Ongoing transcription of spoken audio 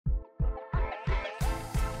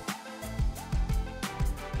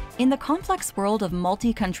In the complex world of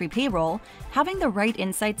multi-country payroll, having the right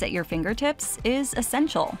insights at your fingertips is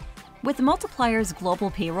essential. With Multiplier's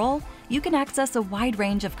global payroll, you can access a wide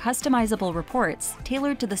range of customizable reports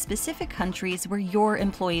tailored to the specific countries where your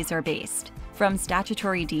employees are based. From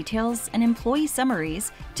statutory details and employee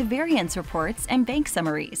summaries to variance reports and bank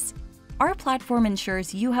summaries. Our platform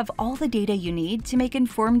ensures you have all the data you need to make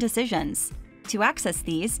informed decisions. To access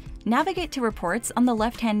these, navigate to Reports on the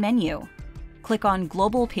left-hand menu. Click on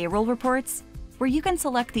Global Payroll Reports, where you can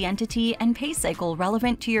select the entity and pay cycle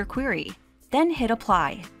relevant to your query. Then hit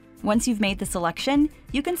Apply. Once you've made the selection,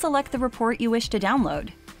 you can select the report you wish to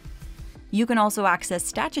download. You can also access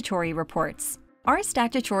statutory reports. Our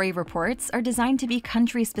statutory reports are designed to be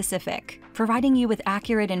country-specific, providing you with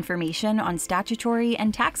accurate information on statutory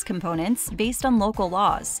and tax components based on local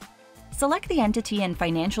laws. Select the entity and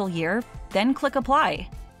financial year, then click Apply.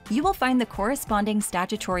 You will find the corresponding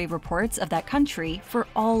statutory reports of that country for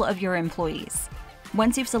all of your employees.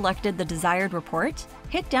 Once you've selected the desired report,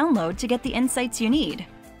 hit Download to get the insights you need.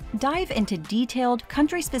 Dive into detailed,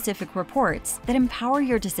 country-specific reports that empower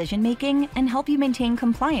your decision-making and help you maintain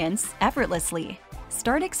compliance effortlessly.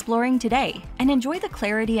 Start exploring today and enjoy the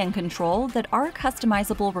clarity and control that our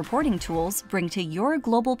customizable reporting tools bring to your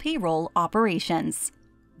global payroll operations.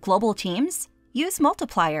 Global teams? Use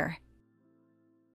Multiplier.